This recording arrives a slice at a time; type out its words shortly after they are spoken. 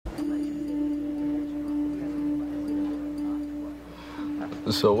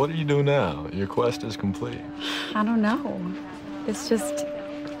So what do you do now? Your quest is complete. I don't know. It's just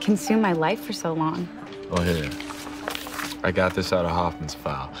consumed my life for so long. Oh, here. I got this out of Hoffman's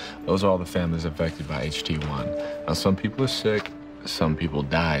file. Those are all the families affected by HT1. Now, some people are sick, some people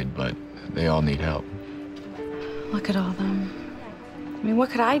died, but they all need help. Look at all them. I mean, what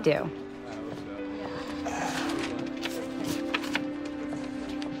could I do?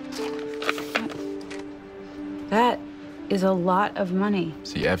 That is a lot of money.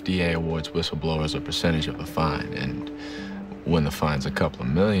 See, FDA awards whistleblowers a percentage of the fine, and when the fine's a couple of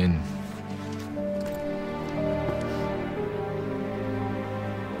million...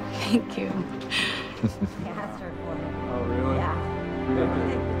 Thank you. Oh, really?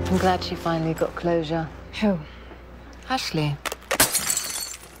 Yeah. I'm glad she finally got closure. Who? Ashley.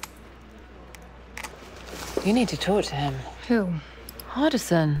 You need to talk to him. Who?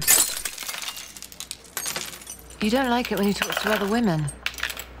 Hardison. You don't like it when he talks to other women.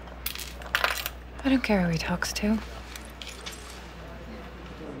 I don't care who he talks to.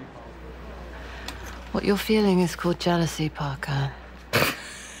 What you're feeling is called jealousy, Parker.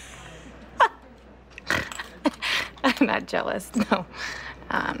 I'm not jealous. No,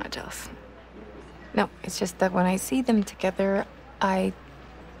 I'm not jealous. No, it's just that when I see them together, I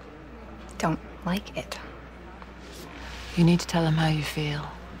don't like it. You need to tell him how you feel.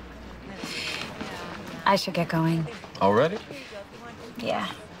 I should get going. Already? Yeah.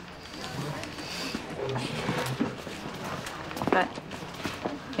 But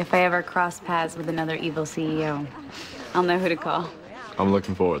if I ever cross paths with another evil CEO, I'll know who to call. I'm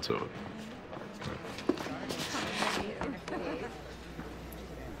looking forward to it.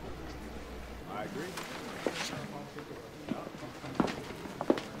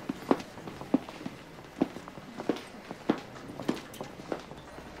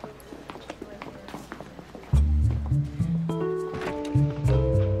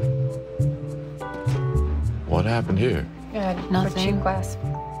 What happened here? Nothing. Cheap glass.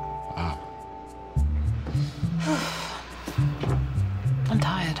 Wow. I'm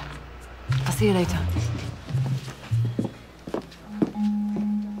tired. I'll see you later.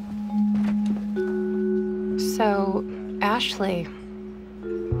 So, Ashley,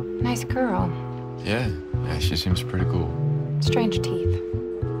 nice girl. Yeah, she seems pretty cool. Strange teeth.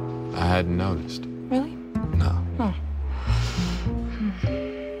 I hadn't noticed. Really? No. Oh.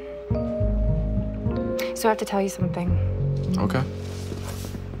 So I have to tell you something. Okay.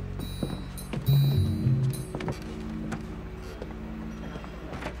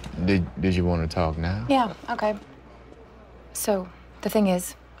 Did you want to talk now? Yeah, okay. So, the thing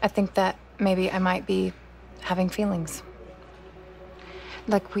is, I think that maybe I might be having feelings.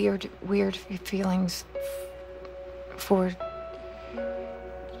 Like weird feelings for...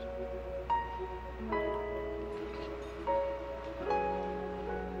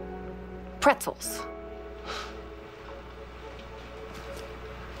 pretzels.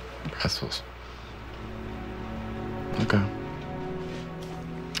 Pretzels. Okay.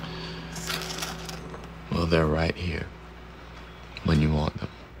 Well, they're right here.